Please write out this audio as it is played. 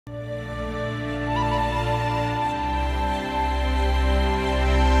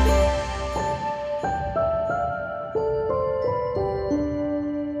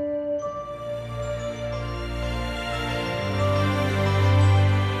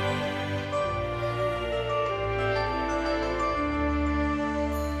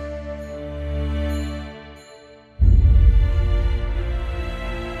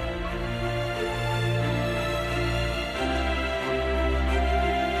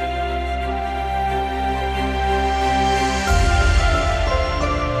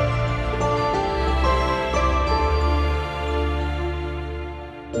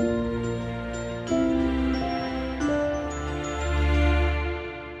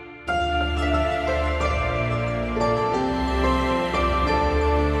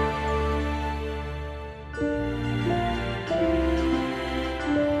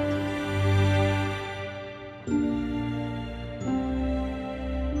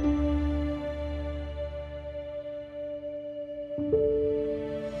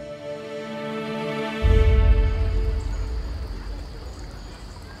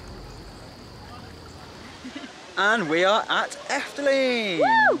and we are at Efteling.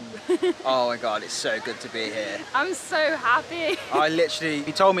 Woo! Oh my god, it's so good to be here. I'm so happy. I literally,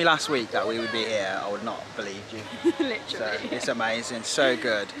 you told me last week that we would be here, I would not have believed you. Literally. So it's amazing, so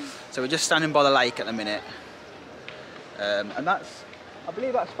good. So we're just standing by the lake at the minute. And that's, I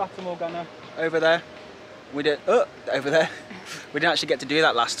believe that's Fata Morgana over there. We did, over there. We didn't actually get to do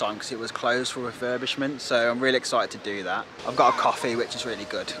that last time because it was closed for refurbishment, so I'm really excited to do that. I've got a coffee, which is really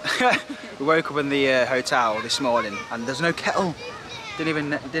good. We woke up in the hotel this morning and there's no kettle.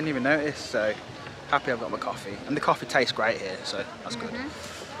 Didn't even notice, so happy I've got my coffee. And the coffee tastes great here, so that's good.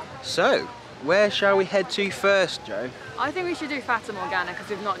 So, where shall we head to first, Joe? I think we should do Fata Morgana because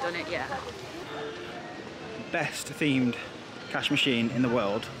we've not done it yet. Best themed cash machine in the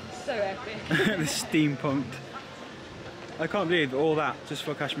world. So epic. The steampunked. I can't believe all that just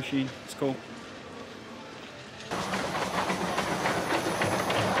for a cash machine. It's cool.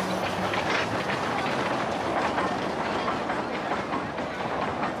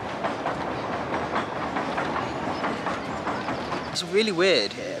 It's really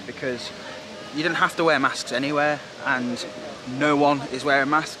weird here because you don't have to wear masks anywhere and no one is wearing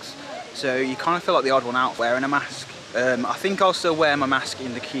masks. So you kind of feel like the odd one out wearing a mask. I think I'll still wear my mask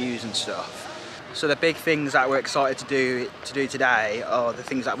in the queues and stuff. So the big things that we're excited to do today are the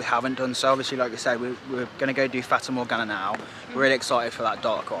things that we haven't done. So obviously, like we said, we're going to go do Fata Morgana now. We're really excited for that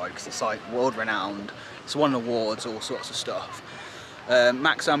dark ride because it's like world renowned. It's won awards, all sorts of stuff.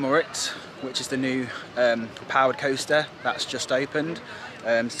 Max and Moritz, which is the new powered coaster that's just opened,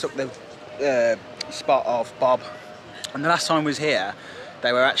 took the spot of Bob. And the last time I was here,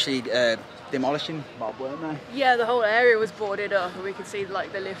 they were actually demolishing Bob, weren't they? Yeah, the whole area was boarded up and we could see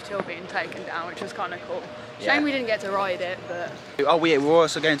like the lift hill being taken down, which was kind of cool. Shame we didn't get to ride it, but... Oh, we're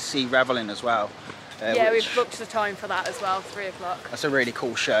also going to see Reveling as well. Yeah, we've booked the time for that as well, 3 o'clock. That's a really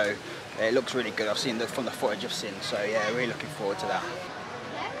cool show. It looks really good. I've seen from the footage I've seen, so yeah, really looking forward to that.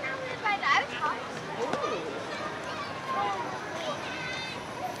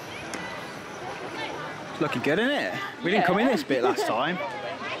 It's looking good, isn't it? We didn't come in this bit last time.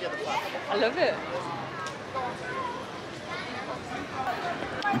 I love it.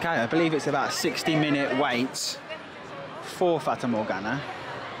 Okay, I believe it's about a 60-minute wait for Fata Morgana.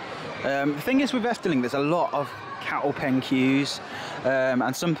 The thing is with Efteling, there's a lot of cattle pen queues,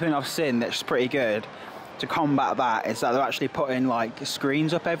 and something I've seen that's pretty good to combat that is that they're actually putting like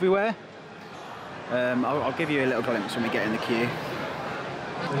screens up everywhere. I'll give you a little glimpse when we get in the queue.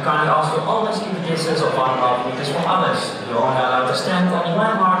 We kindly ask you always keep a distance of 1.5 meters from others. You're only allowed to stand on the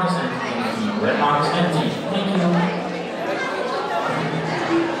red markers and the red markers empty. Thank you.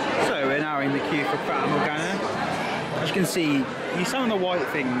 So we're now in the queue for Fata Morgana. As you can see, you stand on the white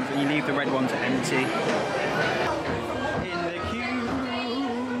things and you leave the red ones empty. In the queue.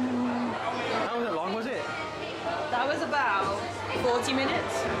 How long was it? That was about 40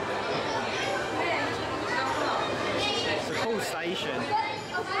 minutes. It's a cool station.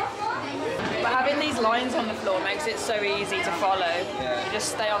 But having these lines on the floor makes it so easy to follow. Yeah. You just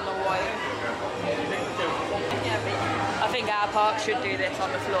stay on the white. I think our park should do this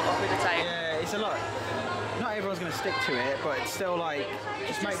on the floor with the tape. Yeah, it's a lot. Not everyone's going to stick to it, but it's still like,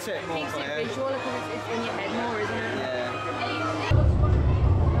 just makes it more Makes clear. it visual because it's in your head more, isn't it?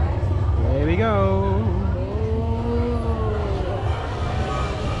 Yeah. Here we go.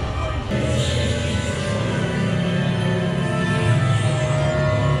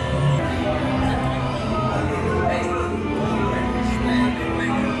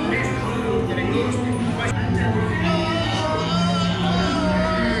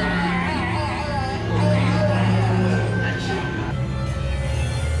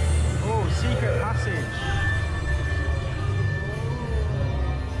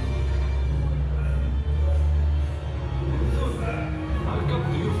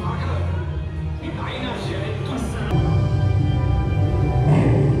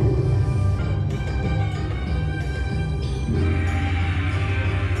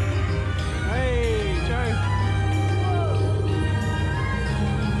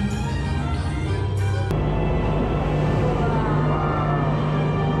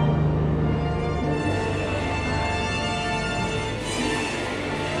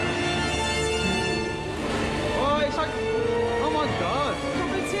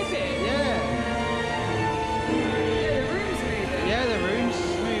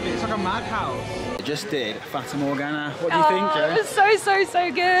 Just did Fata Morgana. What do you think, Joe? It was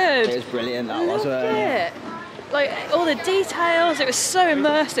so good. It was brilliant, that was, wasn't it? Like all the details, it was so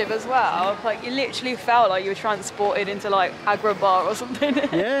immersive as well. Like you literally felt like you were transported into like Agrabah or something.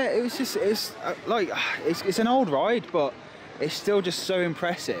 Yeah, it was just, it's an old ride, but it's still just so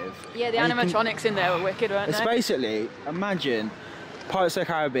impressive. Yeah, the animatronics in there were wicked, weren't they? It's basically, imagine Pirates of the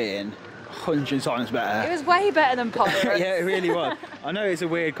Caribbean 100 times better. It was way better than Pirates. Yeah, it really was. I know it's a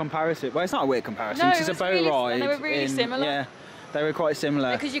weird comparison. Well, it's not a weird comparison. No, it's a boat ride. And they were really similar. Yeah, they were quite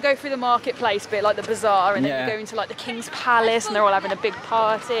similar. Because you go through the marketplace bit, like the bazaar, and then you go into like the King's Palace, and they're all having a big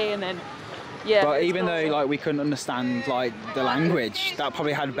party, and then But even though like we couldn't understand like the language, that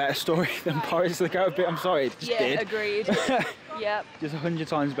probably had a better story than Pirates of the Caribbean. I'm sorry, it just did. Agreed. Yep. Just 100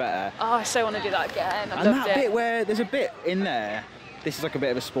 times better. Oh, I so want to do that again. And that bit where there's a bit in there. This is like a bit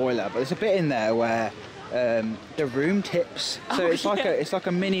of a spoiler, but there's a bit in there where the room tips. So it's like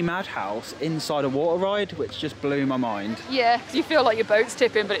a mini madhouse inside a water ride, which just blew my mind. Yeah, because you feel like your boat's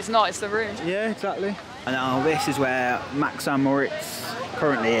tipping, but it's not. It's the room. Yeah, exactly. And now this is where Max and Moritz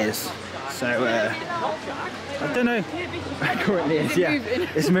currently is. So I don't know. Currently is. Yeah,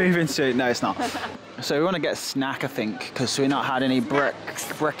 it's moving soon. No, it's not. So we want to get a snack, I think, because we've not had any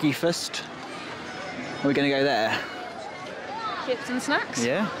breakfast. We're going to go there. Chips and snacks?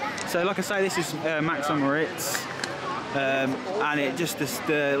 Yeah. So like I say, this is Max and Moritz. And it just,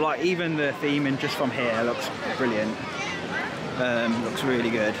 like even the theming just from here looks brilliant. Looks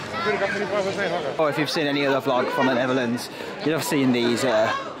really good. Oh, if you've seen any other vlog from the Netherlands, you'll have seen these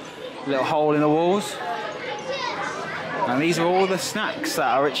little hole in the walls. And these are all the snacks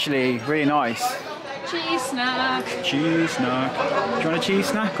that are actually really nice. Cheese snack. Cheese snack. Do you want a cheese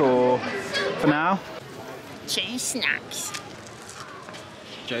snack or for now? Cheese snacks.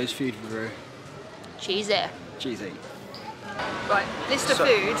 Joe's food review. Cheesy. Cheesy. Right, list of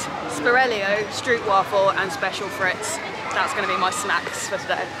food. Spirelio, stroopwafel and special Fritz. That's going to be my snacks for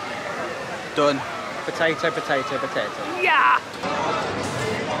today. Done. Potato, potato, potato. Yeah!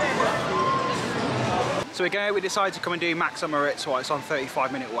 So we decided to come and do Max and Moritz while it's on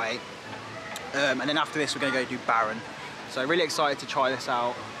 35-minute wait. And then after this we're going to go do Baron. So really excited to try this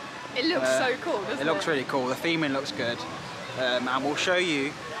out. It looks so cool, doesn't it? It looks really cool. The theming looks good. And we'll show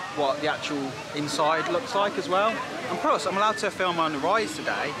you what the actual inside looks like as well. And plus I'm allowed to film on the rides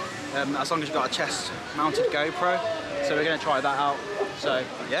today, as long as you've got a chest mounted GoPro. So we're going to try that out. So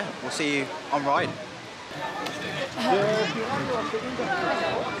yeah, we'll see you on ride.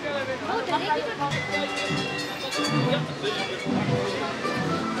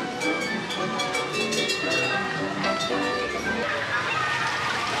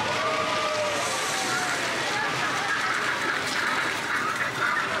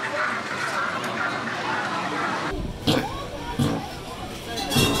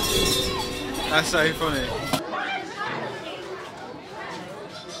 That's so funny.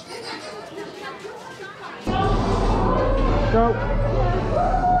 Go.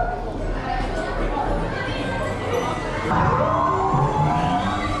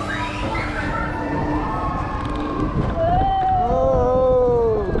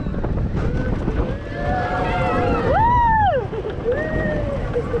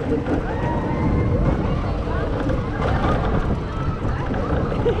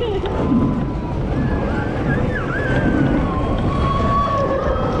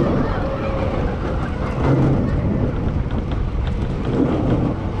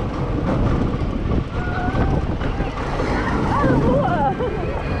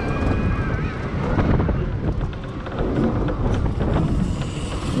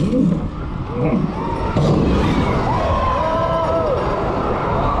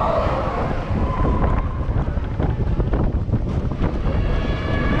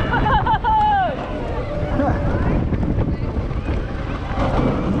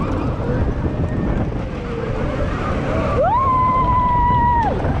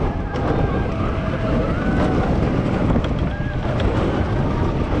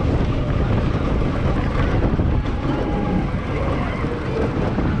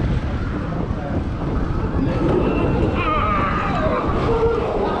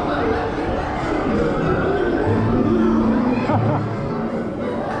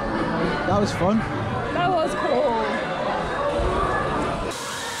 That was fun. That was cool.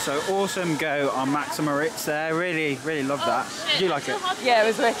 So awesome go on Max and Moritz there. Really, really loved that. Did you like it? Yeah, it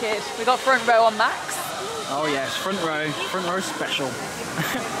was wicked. We got front row on Max. Oh yes, front row special.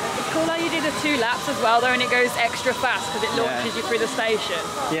 It's cool how you do the 2 laps as well though, and it goes extra fast because it launches you through the station.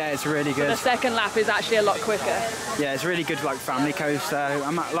 Yeah, it's really good. So the second lap is actually a lot quicker. Yeah, it's really good for like family coaster.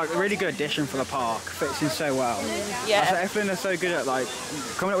 I'm like a really good addition for the park. Fits in so well. Yeah. So Efteling are so good at like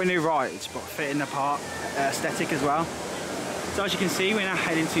coming up with new rides, but fit in the park aesthetic as well. So as you can see, we're now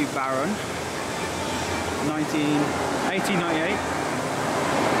heading to Baron, 1898.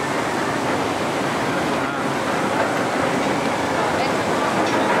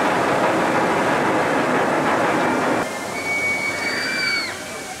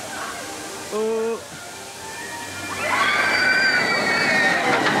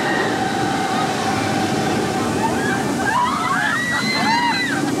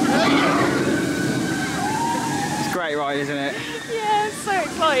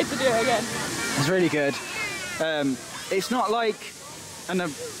 do it again. It's really good. It's not like an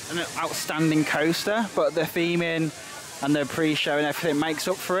outstanding coaster, but the theming and the pre-show and everything makes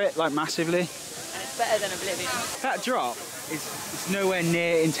up for it, like massively. And it's better than Oblivion. That drop is nowhere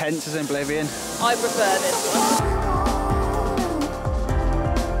near intense as Oblivion. I prefer this one.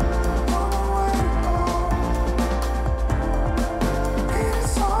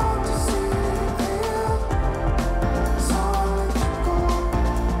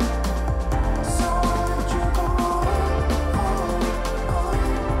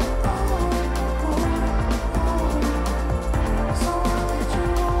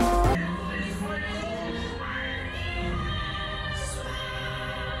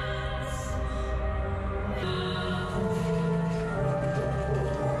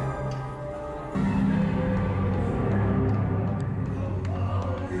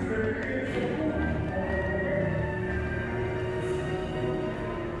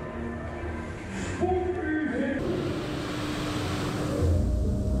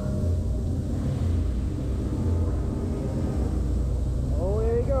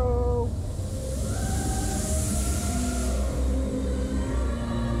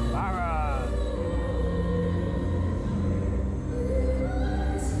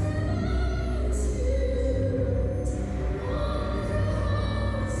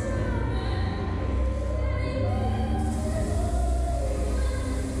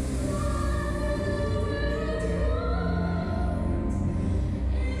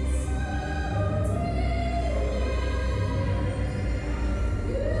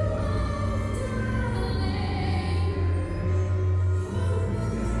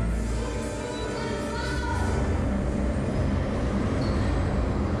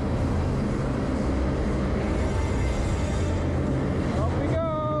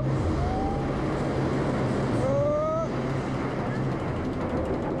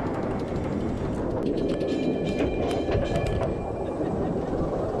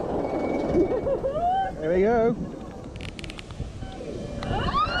 There we go.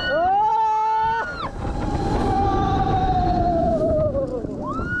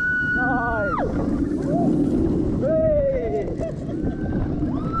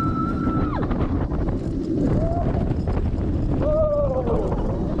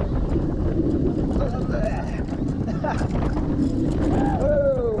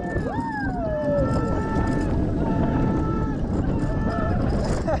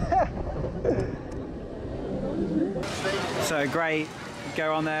 So great,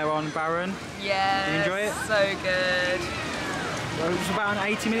 go on there on Baron. Yeah. Did you enjoy it? So good. Well, it was about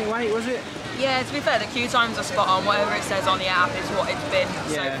an 80-minute wait, was it? Yeah, to be fair, the queue times are spot on. Whatever it says on the app is what it's been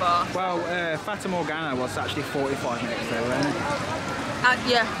so far. Well, Fata Morgana was actually 45 minutes though, wasn't it?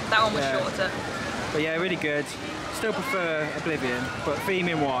 Yeah, that one was shorter. But yeah, really good. Still prefer Oblivion, but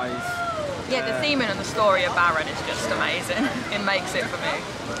theming wise. Yeah, the theming and the story of Baron is just amazing. It makes it for me.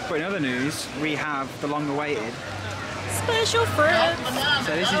 But in other news, we have the long-awaited Special fruit.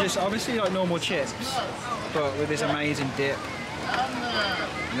 So this is just obviously like normal chips, but with this amazing dip.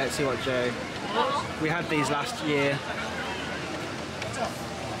 And let's see what Joe. We had these last year.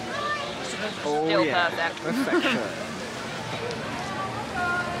 Oh Still yeah, perfect. perfection.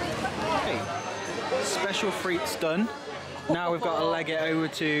 Okay. Special fruits done. Now we've got to leg it over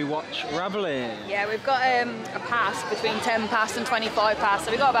to watch Ravelin. Yeah, we've got a pass between 10 past and 25 past,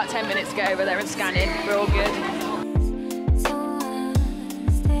 so we've got about 10 minutes to get over there and scan in. We're all good.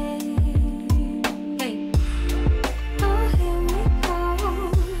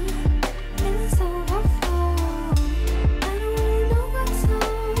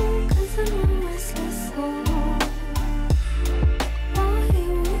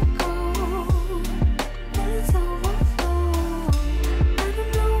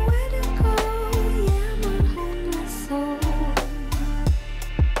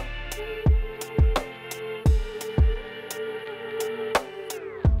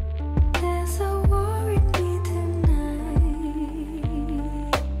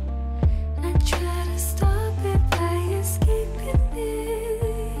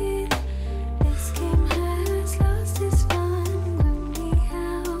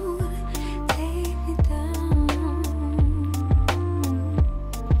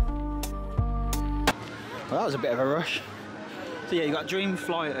 Well, that was a bit of a rush. So yeah, you got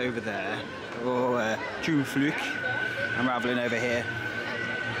Dreamflight over there, or Droomvlucht, and Ravelin over here.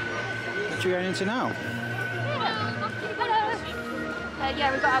 What are you going into now?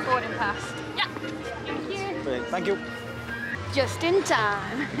 Yeah, we've got our boarding pass. Yeah. Thank you. Brilliant, thank you. Just in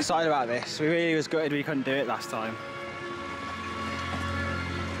time. Excited about this. We really was gutted we couldn't do it last time.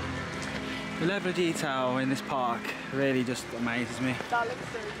 The level of detail in this park really just amazes me. That looks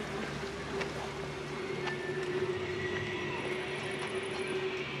so cool.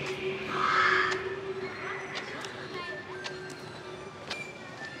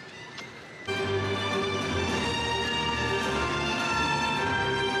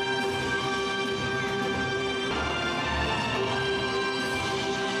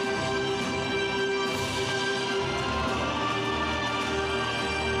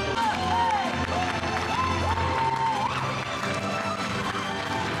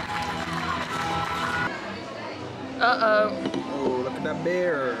 Uh-oh. Oh, look at that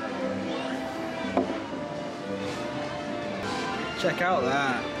bear. Check out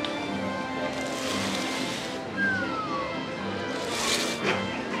that.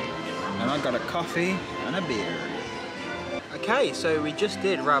 And I got a coffee and a beer. Okay, so we just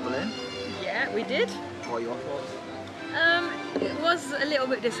did Ravelin. Yeah, we did. What are your thoughts? It was a little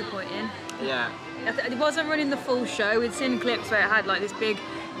bit disappointing. Yeah. It wasn't running the full show. We'd seen clips where it had like this big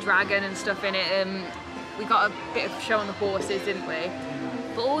dragon and stuff in it. We got a bit of show on the horses, didn't we?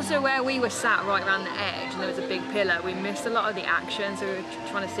 But also where we were sat right around the edge and there was a big pillar, we missed a lot of the action, so we were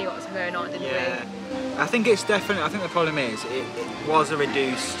trying to see what was going on, didn't we? I think it's definitely, I think the problem is it was a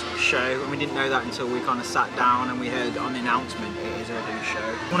reduced show and we didn't know that until we kind of sat down and we heard on the announcement it is a reduced show.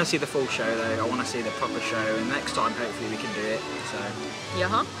 I want to see the full show though, I want to see the proper show, and next time hopefully we can do it, so.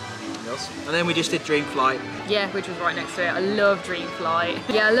 Yeah. And then we just did Dreamflight. Yeah, which was right next to it. I love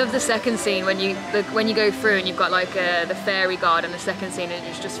Dreamflight. Yeah, I love the second scene when you go through and you've got like the fairy garden. The second scene and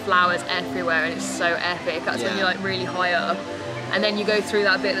it's just flowers everywhere and it's so epic. That's when you're like really high up. And then you go through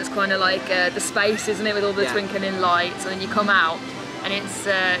that bit that's kind of like the space, isn't it, with all the twinkling lights. And then you come out and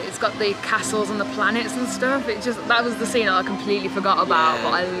it's got the castles and the planets and stuff. That was the scene I completely forgot about,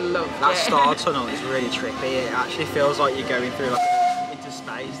 but I loved it. That star tunnel is really trippy. It actually feels like you're going through like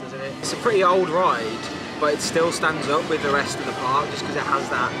space, doesn't it? It's a pretty old ride, but it still stands up with the rest of the park just because it has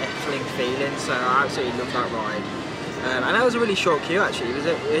that Efteling feeling, so I absolutely love that ride. And that was a really short queue actually, it was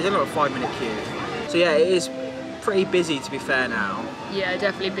only like a 5-minute queue. So yeah, it is pretty busy to be fair now. Yeah,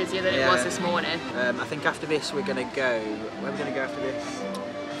 definitely busier than it was this morning. I think after this we're going to go, where are we going to go after this?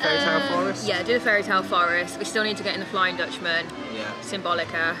 Fairytale Forest? Yeah, do the Fairytale Forest. We still need to get in the Flying Dutchman. Yeah.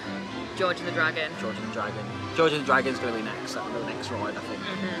 Symbolica, George and the Dragon. George and the Dragon. George and the Dragon's going to be next, the next ride I think.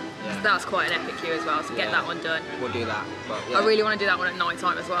 Yeah. That's quite an epic queue as well, so get that one done. We'll do that. But, I really want to do that one at night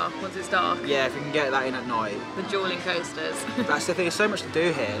time as well, once it's dark. Yeah, if we can get that in at night. The dueling coasters. That's the thing, there's so much to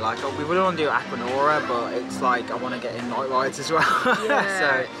do here. Like, we really want to do Aquanora, but it's like, I want to get in night rides as well.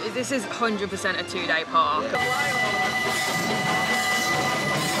 Yeah, so, this is 100% a 2-day park.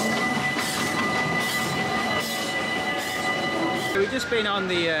 So we've just been on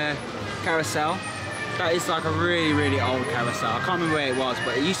the carousel. That is like a really, really old carousel. I can't remember where it was,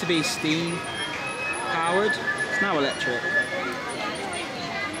 but it used to be steam powered. It's now electric.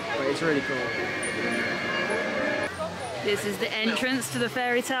 But it's really cool. This is the entrance to the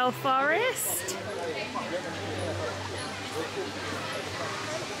Fairytale Forest.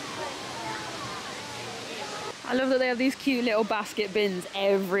 I love that they have these cute little basket bins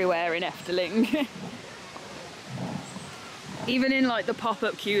everywhere in Efteling. Even in like the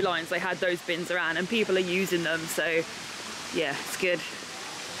pop-up queue lines, they had those bins around and people are using them, so yeah, it's good.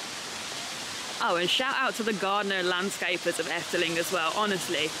 Oh, and shout out to the gardener and landscapers of Efteling as well,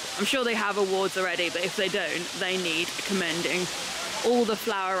 honestly. I'm sure they have awards already, but if they don't, they need commending. All the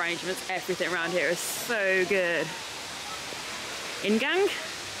flower arrangements, everything around here is so good. In gang?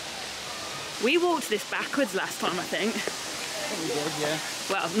 We walked this backwards last time, I think. We did, yeah.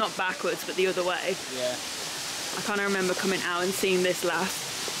 Well, not backwards, but the other way. Yeah. I kind of remember coming out and seeing this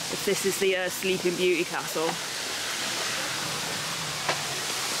last. If this is the Sleeping Beauty Castle.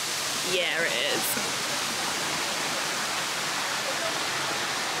 Yeah, it is.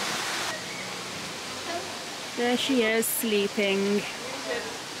 There she is, sleeping.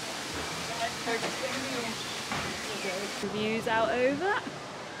 Views out over.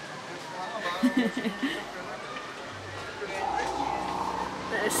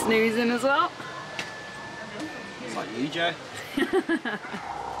 They're snoozing as well. It's like you, Joe.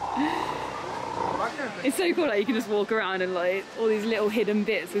 It's so cool, like you can just walk around and like all these little hidden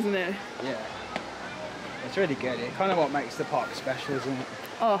bits, isn't it? Yeah. It's really good. It's kind of what makes the park special, isn't it?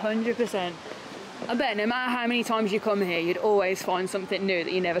 Oh, 100%. I bet no matter how many times you come here, you'd always find something new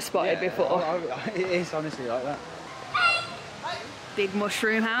that you never spotted before. It is honestly like that. Big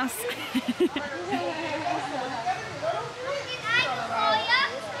mushroom house.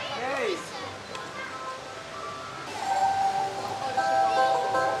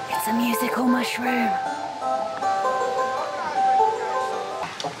 It's a musical mushroom.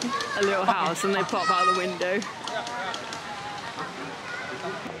 I a little house and they pop out the window.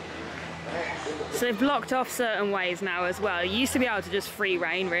 So they've blocked off certain ways now as well. You used to be able to just free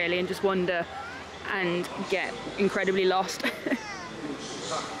reign really and just wander and get incredibly lost.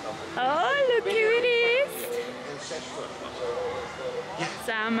 Oh, look who it is! It's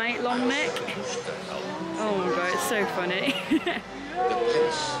our mate Longneck. Oh my god, it's so funny.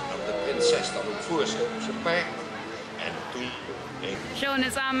 Sean,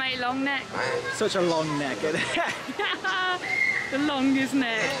 it's our mate Longneck. Such a long neck, isn't it? The longest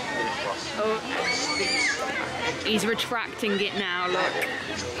neck. Oh, he's retracting it now, look.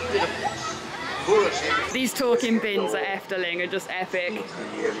 These talking bins at Efteling are just epic.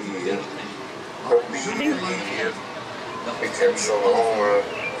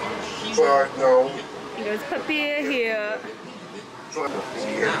 He goes, papier here.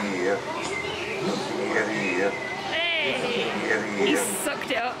 Hey! He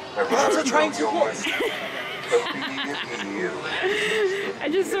sucked it up. That's a train to what? I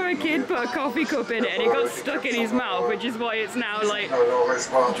just saw a kid put a coffee cup in it and it got stuck in his mouth, which is why it's now like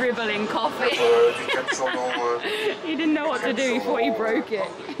dribbling coffee. He didn't know what to do, he thought he broke it.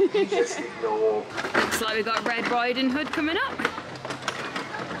 Looks like we've got Red Riding Hood coming up.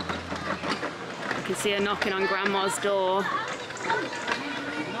 You can see her knocking on Grandma's door.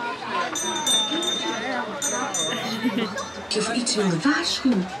 Of iets wilde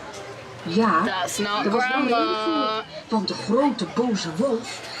waarschuwen. Ja, That's not er was wel Grandma. een want de grote boze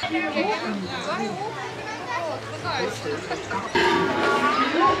wolf.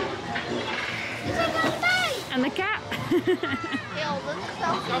 And the cat.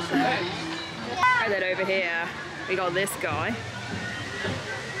 And then over here, we got this guy.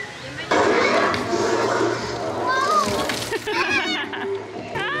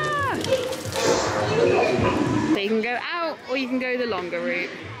 Ah! So you can go out or you can go the longer route.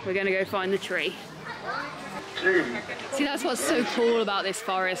 We're gonna go find the tree. See, that's what's so cool about this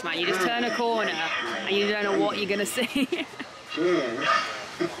forest, man. You just turn a corner and you don't know what you're gonna see.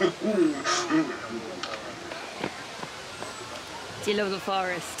 Do you love the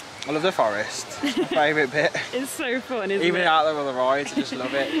forest? I love the forest. It's my favourite bit. It's so fun, isn't Even it? out there with the rides, I just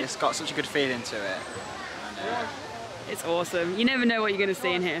love it. It's got such a good feeling to it. It's awesome. You never know what you're gonna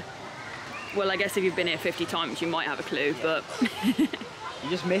see in here. Well, I guess if you've been here 50 times, you might have a clue, but... You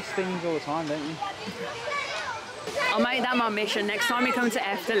just miss things all the time, don't you? I'll make that my mission. Next time we come to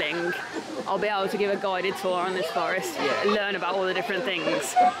Efteling, I'll be able to give a guided tour on this forest, learn about all the different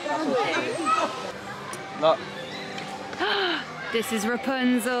things. Look. This is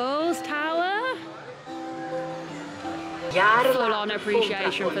Rapunzel's tower. Full on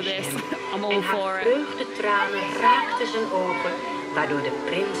appreciation for this. I'm all for it. Vreugdetranen raakten zijn ogen, waardoor de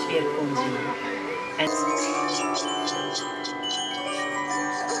prins weer kon zien.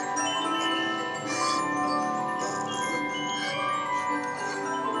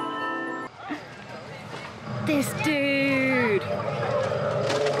 This dude!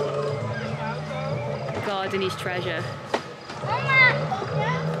 Guarding his treasure.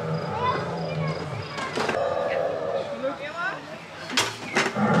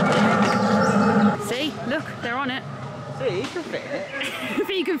 See? Look, they're on it. See, you can fit in it. If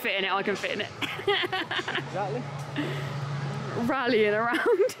he can fit in it, I can fit in it. Exactly. Rallying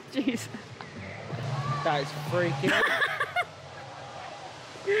around. Jeez. That is freaking out.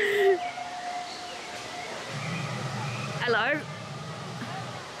 Hello.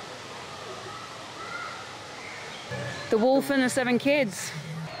 The Wolf and the Seven Kids.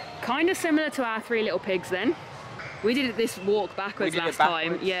 Kind of similar to our Three Little Pigs then. We did this walk backwards last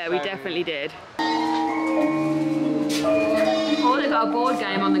time. Yeah, we definitely did. Oh, they got a board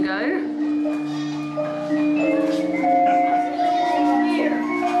game on the go.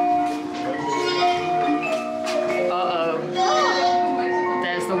 Uh-oh.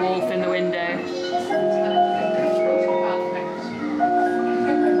 There's the wolf in the window.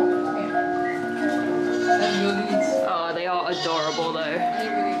 Oh, they are adorable though.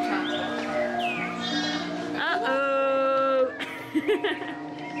 Uh-oh.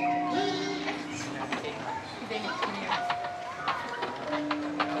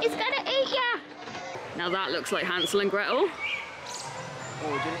 It's gonna eat ya! Now that looks like Hansel and Gretel.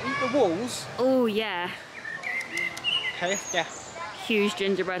 Oh, did it eat the walls? Oh yeah. Okay, yeah. Huge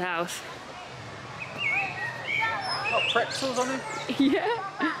gingerbread house. Got pretzels on it? Yeah.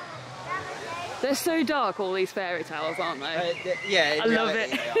 They're so dark, all these fairy tales, aren't they? Yeah, I love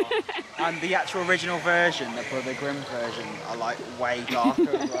it. They are. And the actual original version, the Brother Grimm's version, are like way darker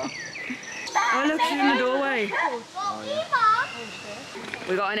as well. Oh look, she's in the doorway. Oh, yeah.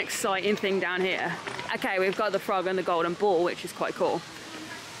 We got an exciting thing down here. Okay, we've got the frog and the golden ball, which is quite cool.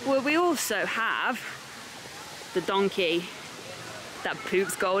 Well, we also have the donkey that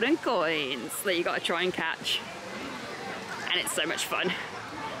poops golden coins that you got to try and catch. And it's so much fun.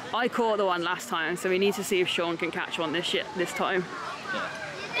 I caught the one last time, so we need to see if Sean can catch one this time. Yeah.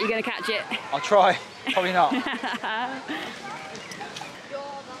 Are you going to catch it? I'll try. Probably not.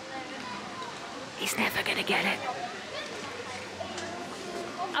 He's never going to get it.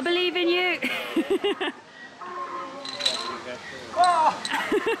 I believe in you.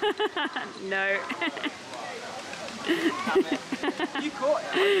 No. You caught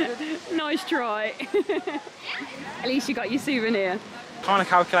it. Nice try. At least you got your souvenir. Kind of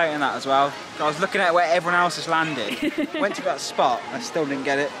calculating that as well. I was looking at where everyone else has landed. Went to that spot, I still didn't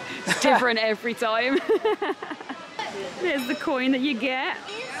get it. It's different every time. There's the coin that you get.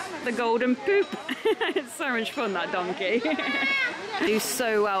 The golden poop. It's so much fun, that donkey. They do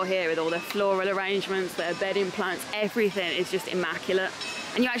so well here with all their floral arrangements, their bedding plants, everything is just immaculate.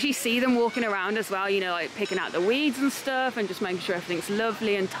 And you actually see them walking around as well, you know, like picking out the weeds and stuff and just making sure everything's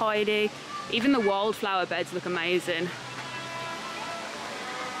lovely and tidy. Even the wildflower beds look amazing.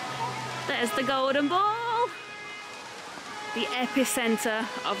 There's the golden ball, the epicenter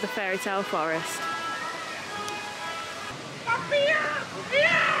of the fairy tale forest.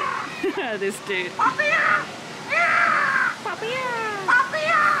 This dude.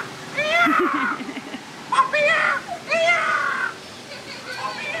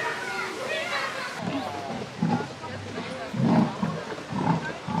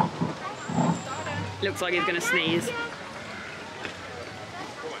 Looks like he's gonna sneeze.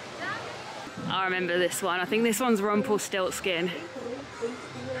 I remember this one. I think this one's Rumpelstiltskin.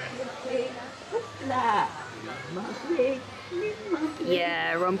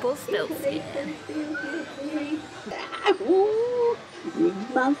 Yeah, Rumpelstiltskin.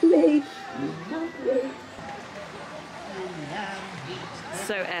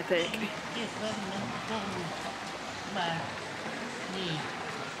 So epic.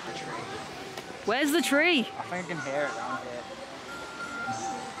 Where's the tree? I think I can hear it around here.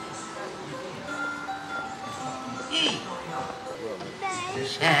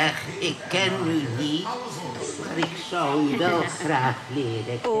 Zeg, ik ken u niet, maar ik zou u wel graag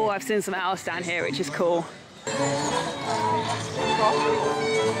leren. Oh, I've seen some else down here, which is cool.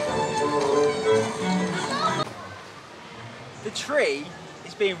 The tree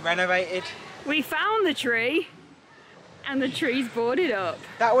is being renovated. We found the tree, and the tree's boarded up.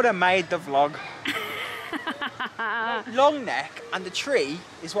 That would have made the vlog. Long neck and the tree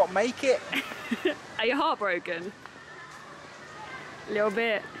is what make it. Are you heartbroken? A little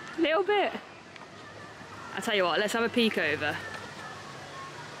bit. Little bit. I'll tell you what, let's have a peek over.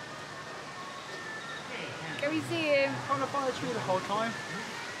 Can we see him? I'm trying to find the tree the whole time.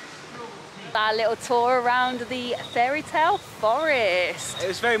 Our little tour around the fairy tale forest. It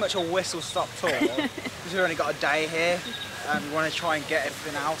was very much a whistle-stop tour because we've only got a day here and we want to try and get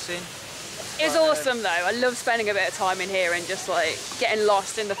everything else in. It was awesome though. I love spending a bit of time in here and just like getting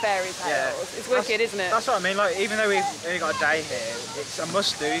lost in the fairy tales. Yeah. It's wicked, isn't it? That's what I mean. Like, even though we've only got a day here, it's a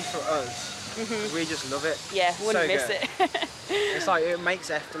must-do for us. We just love it. Yeah, wouldn't miss good. it. It's like it makes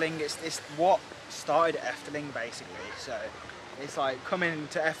Efteling. It's what started Efteling basically. So it's like coming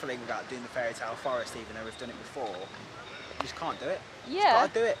to Efteling without doing the fairy tale forest, even though we've done it before. You just can't do it. Yeah. You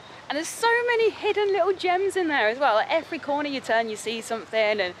gotta do it. And there's so many hidden little gems in there as well. Like every corner you turn, you see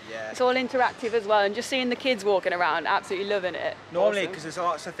something, and it's all interactive as well. And just seeing the kids walking around, absolutely loving it. Normally, because there's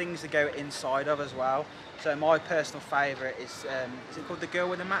lots of things to go inside of as well. So my personal favourite is it called The Girl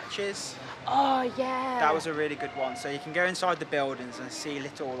with the Matches? Oh yeah. That was a really good one. So you can go inside the buildings and see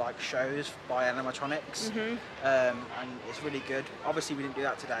little like shows by animatronics, and it's really good. Obviously we didn't do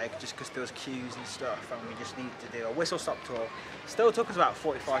that today just because there was queues and stuff, and we just needed to do a whistle-stop tour. Still took us about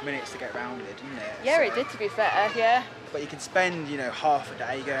 45 minutes to get round it, didn't it? Yeah, so, it did, to be fair, yeah. But you can spend, you know, half a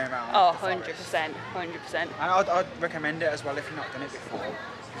day going around. Oh, the 100%, 100%. And I'd recommend it as well if you've not done it before.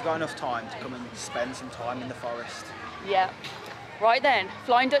 You've got enough time to come and spend some time in the forest. Yeah. Right then,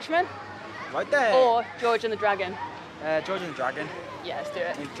 Flying Dutchman? Right there. Or George and the Dragon? George and the Dragon. Yeah, let's do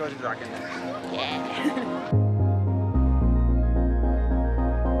it. George and the Dragon. Yeah.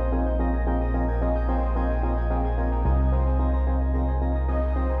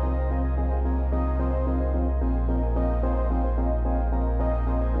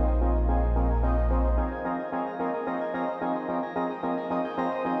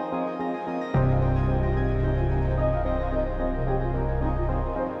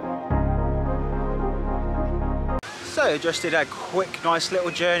 So just did a quick nice little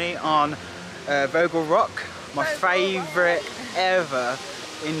journey on Vogel Rock, my favourite ever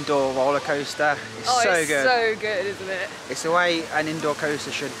indoor roller coaster. It's Oh, so it's good. so good, isn't it? It's the way an indoor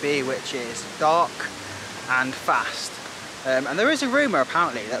coaster should be, which is dark and fast. And there is a rumour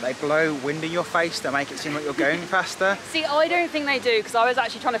apparently that they blow wind in your face to make it seem like you're going faster. See, I don't think they do, because I was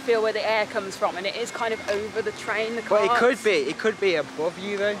actually trying to feel where the air comes from, and it is kind of over the train, the But carts. it could be above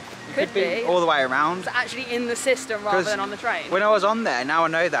you though. It Could be. all the way around. It's actually in the system rather than on the train. When I was on there, now I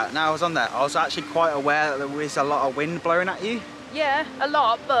know that, I was actually quite aware that there was a lot of wind blowing at you. Yeah, a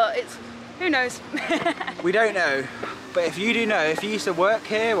lot, but it's, who knows? We don't know, but if you do know, if you used to work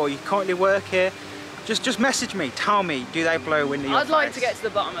here or you currently work here, just message me, tell me, do they blow wind in your face? I'd like to get to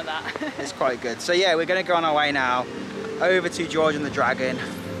the bottom of that. It's quite good. So yeah, we're going to go on our way now over to George and the Dragon.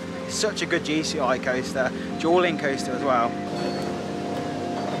 Such a good GCI coaster, dueling coaster as well.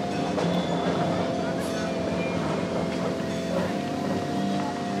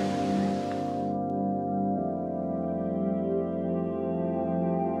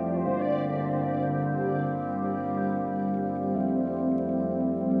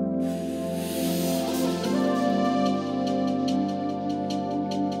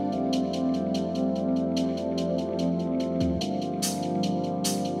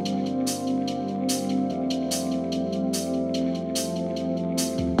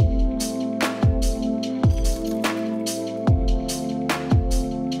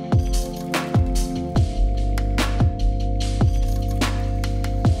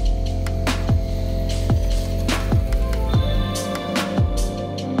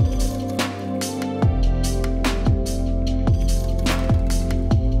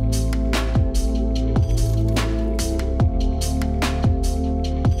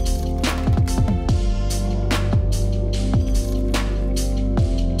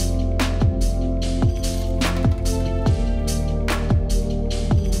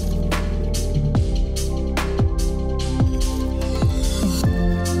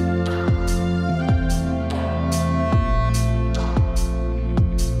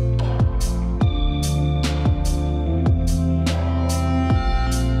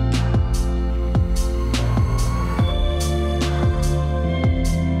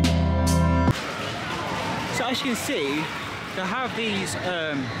 As you can see, they have these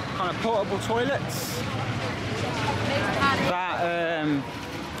kind of portable toilets that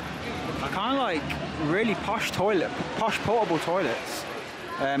are kind of like really posh portable toilets.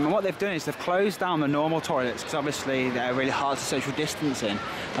 And what they've done is they've closed down the normal toilets because obviously they're really hard to social distance in,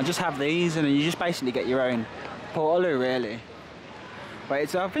 and just have these, and you just basically get your own portaloo really.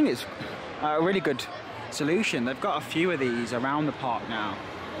 But I think it's a really good solution. They've got a few of these around the park now.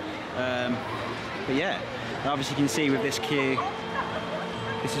 But yeah. And obviously you can see with this queue,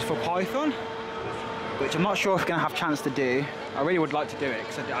 this is for Python, which I'm not sure if I'm going to have a chance to do. I really would like to do it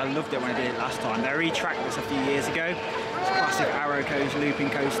because I loved it when I did it last time. They retracked this a few years ago. It's a classic arrow coaster, looping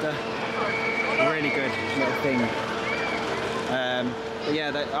coaster. A really good little thing. But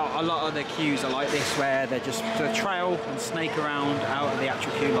yeah, a lot of the queues are like this, where they're just to trail and snake around out of the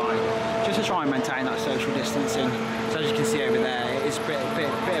actual queue line, just to try and maintain that social distancing. So as you can see over there, it is a bit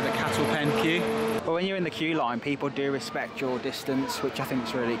of a cattle pen queue. But when you're in the queue line, people do respect your distance, which I think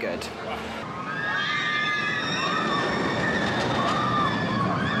is really good.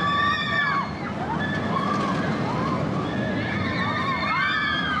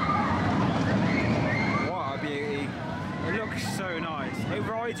 What a beauty. It looks so nice. It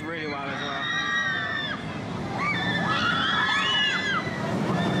rides really well as well.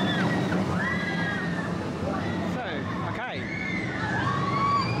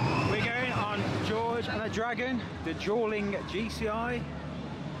 And the Dragon, the dueling GCI.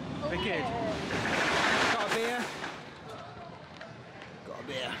 Wicked. Got a beer? Got a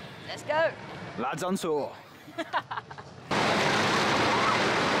beer. Let's go. Lads on tour.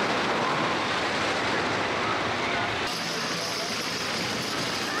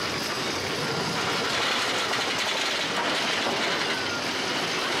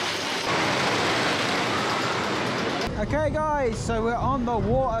 Okay guys, so we're on the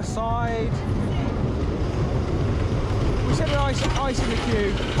water side. We said we're ice in the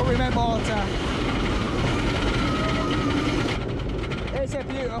queue, but we meant water. It's a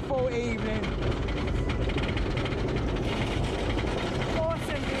beautiful evening.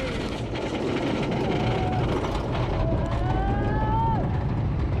 Awesome views.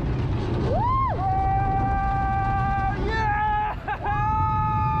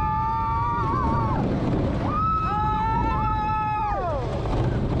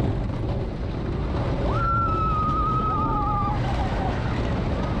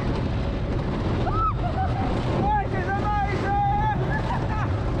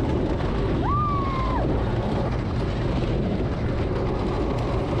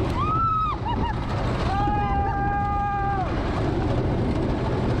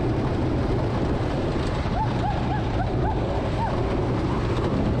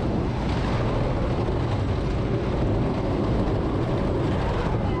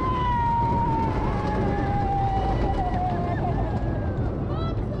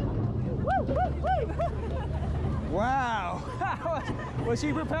 Was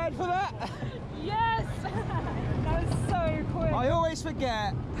you prepared for that? Yes! That was so quick. I always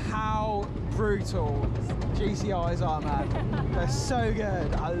forget how brutal GCIs are, man. They're so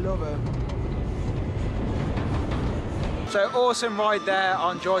good. I love them. So awesome ride there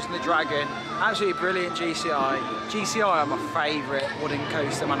on Joris and the Dragon. Absolutely brilliant GCI. GCI are my favourite wooden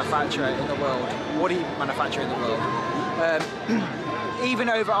coaster manufacturer in the world. Woody manufacturer in the world. Even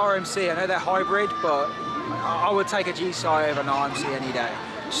over RMC. I know they're hybrid, but I would take a GCI over an RMC any day.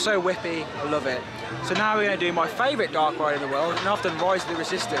 So whippy, I love it. So now we're going to do my favourite dark ride in the world, and I've done Rise of the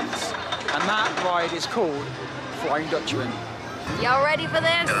Resistance. And that ride is called Flying Dutchman. Y'all ready for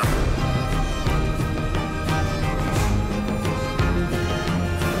this?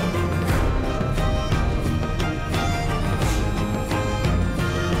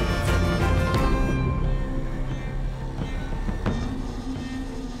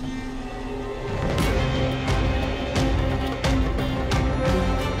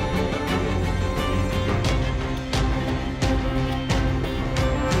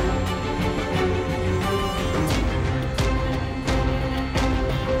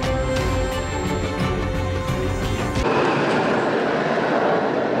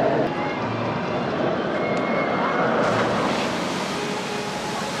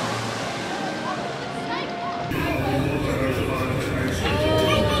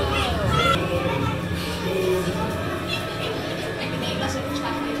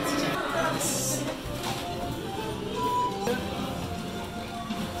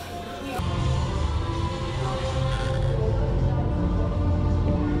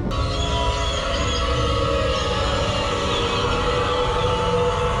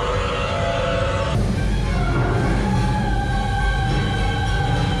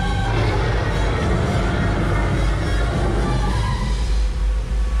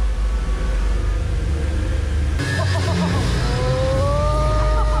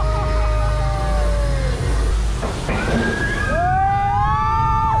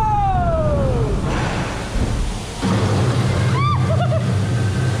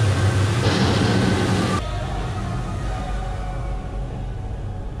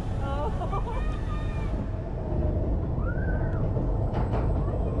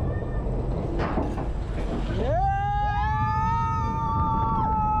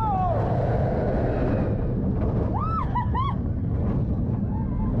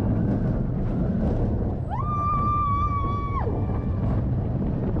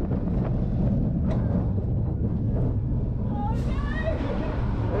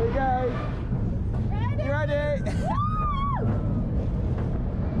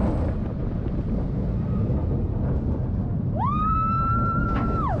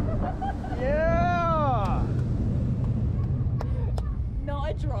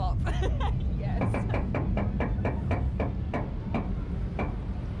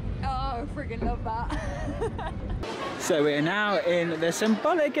 So we're now in the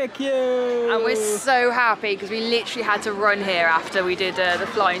Symbolica queue. And we're so happy because we literally had to run here after we did the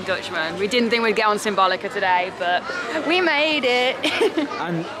Flying Dutchman. We didn't think we'd get on Symbolica today, but we made it.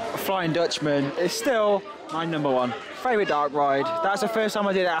 And Flying Dutchman is still my #1 favourite dark ride. That's the first time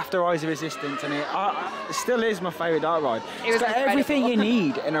I did it after Rise of Resistance, and it still is my favourite dark ride. It's got everything you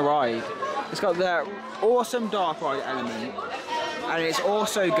need in a ride. It's got the awesome dark ride element, and it's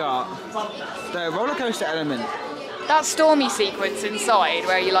also got the roller coaster element. That stormy sequence inside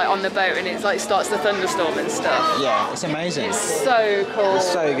where you're like on the boat and it's like starts the thunderstorm and stuff. Yeah, it's amazing. It's so cool.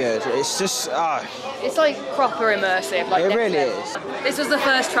 It's so good. It's just, it's like proper immersive. Like it really is. This was the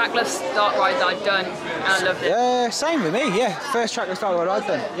first trackless dark ride that I'd done and I loved it. Yeah, same with me, yeah. First trackless dark ride I've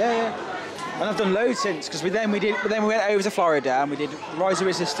done. Yeah, yeah. And I've done loads since, because we went over to Florida and we did Rise of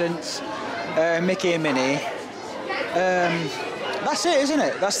Resistance, Mickey and Minnie. That's it, isn't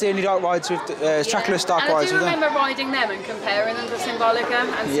it? That's the only dark rides with trackless dark rides with them. I do remember riding them and comparing them to Symbolica,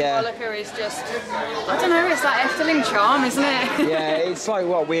 and Symbolica is just, I don't know, it's that Efteling charm, isn't it? Yeah, it's like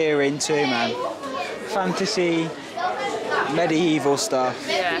what we're into, man. Fantasy, medieval stuff.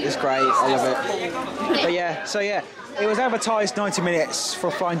 Yeah. It's great, I love it. But yeah, so yeah, it was advertised 90 minutes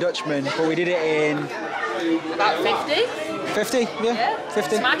for Flying Dutchman, but we did it in... About 50? 50, yeah,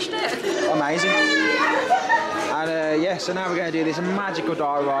 50. Smashed it. Amazing. And yeah, so now we're going to do this magical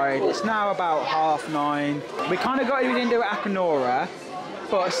dark ride. It's now about 9:30. We kind of we didn't do it at Akanora,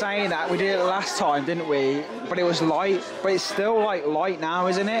 but saying that, we did it last time, didn't we? But it was light, but it's still like light now,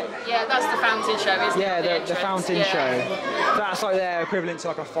 isn't it? Yeah, that's the fountain show, isn't it? Yeah, the fountain show. That's like their equivalent to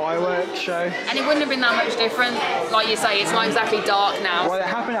like a fireworks show. And it wouldn't have been that much different. Like you say, it's not exactly dark now. Well, it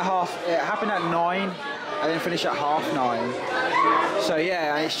happened at 9. And then finish at 9:30. So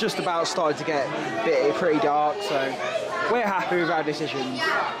yeah, and it's just about started to get pretty dark. So we're happy with our decisions.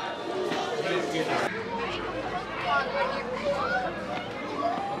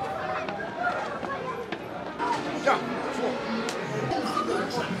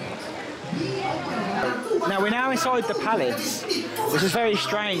 Now we're now inside the palace. This is very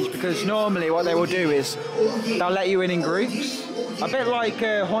strange because normally what they will do is they'll let you in groups. A bit like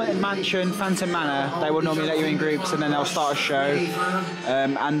Haunted Mansion, Phantom Manor, they will normally let you in groups and then they'll start a show.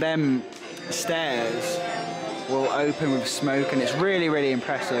 And them stairs will open with smoke and it's really, really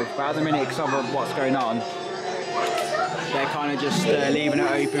impressive. But at the minute, because of what's going on, they're kind of just leaving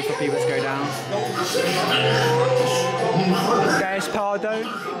it open for people to go down. There's Pardo.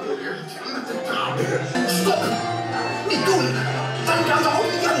 Stop! Niet doen! Denk aan de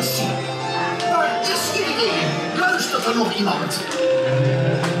audiëntie! Waar is iedereen? Luistert er nog iemand?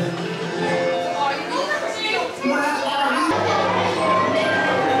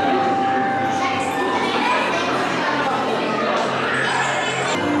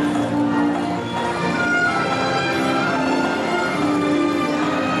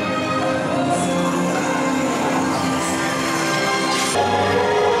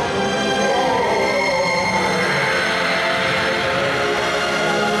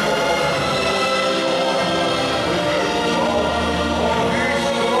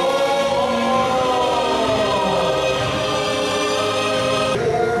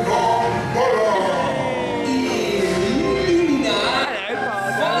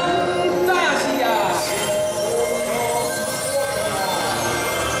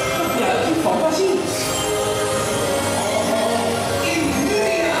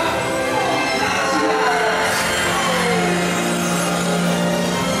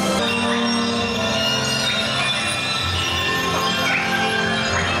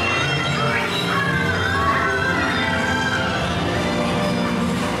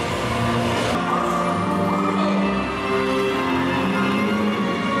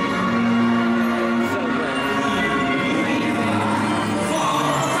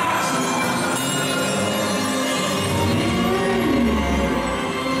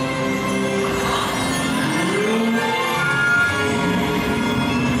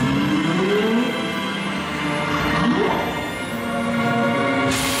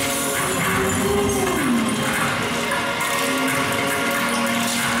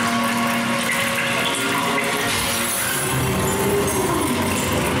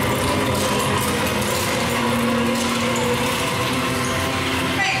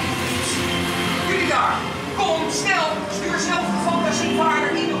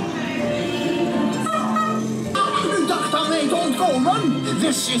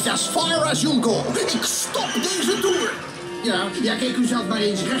 This is as far as you'll go. Ik stop deze tour. Ja, kijk u zelf maar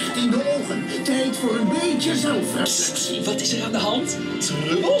eens recht in de ogen. Tijd voor een beetje zelfreflectie. Wat is er aan de hand?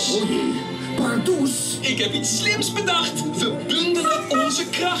 Trubbels? O jee, pardoes. Ik heb iets slims bedacht. We bundelen onze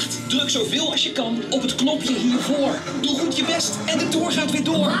kracht. Druk zoveel als je kan op het knopje hiervoor. Doe goed je best en de tour gaat weer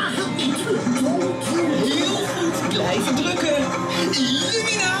door. Waag het niet. Heel goed. Blijven drukken.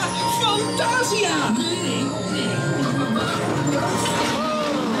 Illumina Fantasia.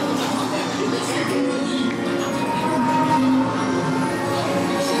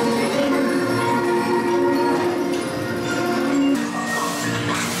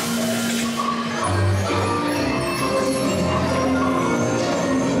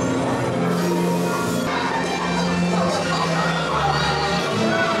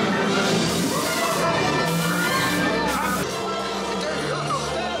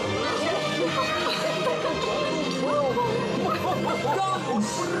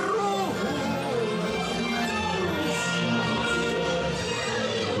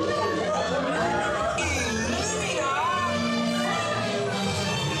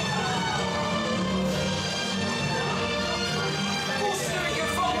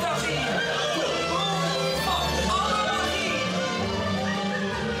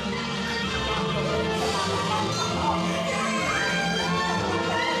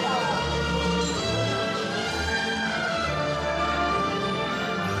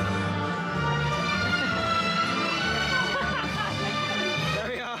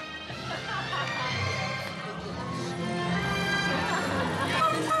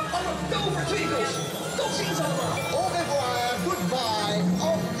 Tot ziens allemaal. Au revoir, goodbye,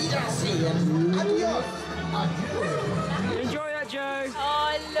 auf Wiedersehen, adios, adieu. Enjoy that, Joe. Oh,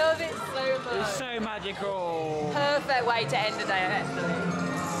 I love it so much. It's so magical. Perfect way to end the day at Efteling.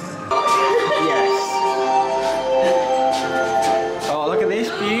 Yes. Oh, look at this,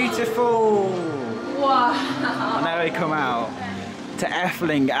 beautiful. Wow. And now we come out to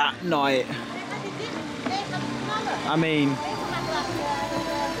Efteling at night. I mean,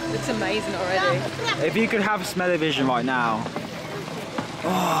 Looks amazing already. If you could have smell-o-vision right now.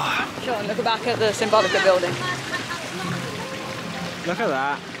 Oh. Sean, look back at the Symbolica building. Look at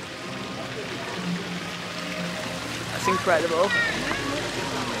that. That's incredible.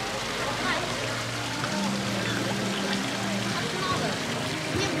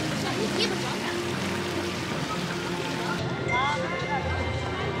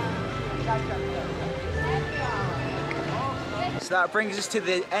 So that brings us to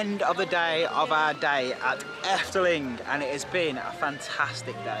the end of the day of our day at Efteling, and it has been a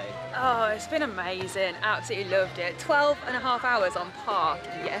fantastic day. Oh, it's been amazing. Absolutely loved it. 12.5 hours on park,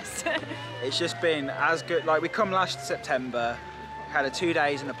 yes. It's just been as good. Like, we come last September, had 2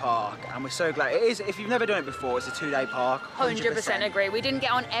 days in the park, and we're so glad. It is, if you've never done it before, it's a 2-day park. 100% agree. We didn't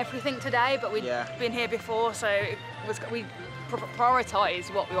get on everything today, but we'd been here before, so we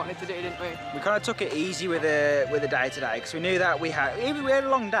prioritised what we wanted to do, didn't we? We kind of took it easy with the day today, because we knew that we had a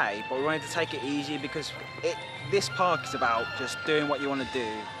long day, but we wanted to take it easy because this park is about just doing what you want to do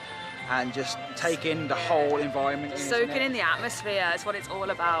and just taking the whole environment in. Soaking in the atmosphere is what it's all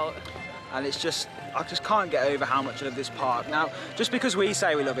about. And it's just, I just can't get over how much I love this park. Now, just because we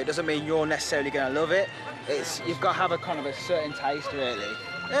say we love it doesn't mean you're necessarily going to love it. You've got to have a kind of a certain taste, really.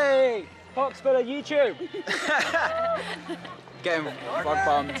 Hey, ParkSpill on YouTube. Getting frog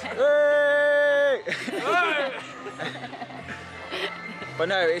bombed. Hey! But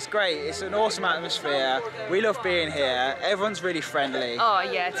no, it's great. It's an awesome atmosphere. We love being here. Everyone's really friendly. Oh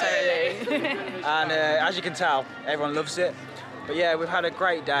yeah, totally. And as you can tell, everyone loves it. But yeah, we've had a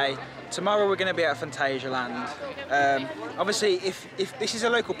great day. Tomorrow we're going to be at Phantasialand. Obviously, if this is a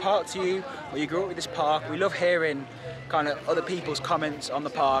local park to you, or you grew up with this park, we love hearing kind of other people's comments on the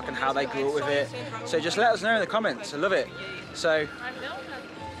park and how they grew up with it. So just let us know in the comments. I love it. So,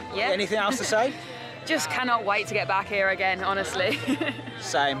 yeah. Anything else to say? Just cannot wait to get back here again, honestly.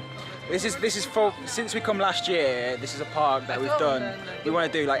 Same. This is for, since we come last year, this is a park that we've done. We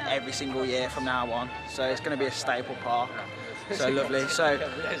want to do like every single year from now on. So it's going to be a staple park. So lovely. So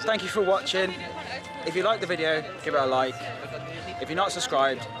thank you for watching. If you like the video, give it a like. If you're not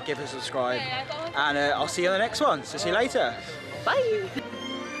subscribed, give us a subscribe. And I'll see you on the next one. So see you later. Bye.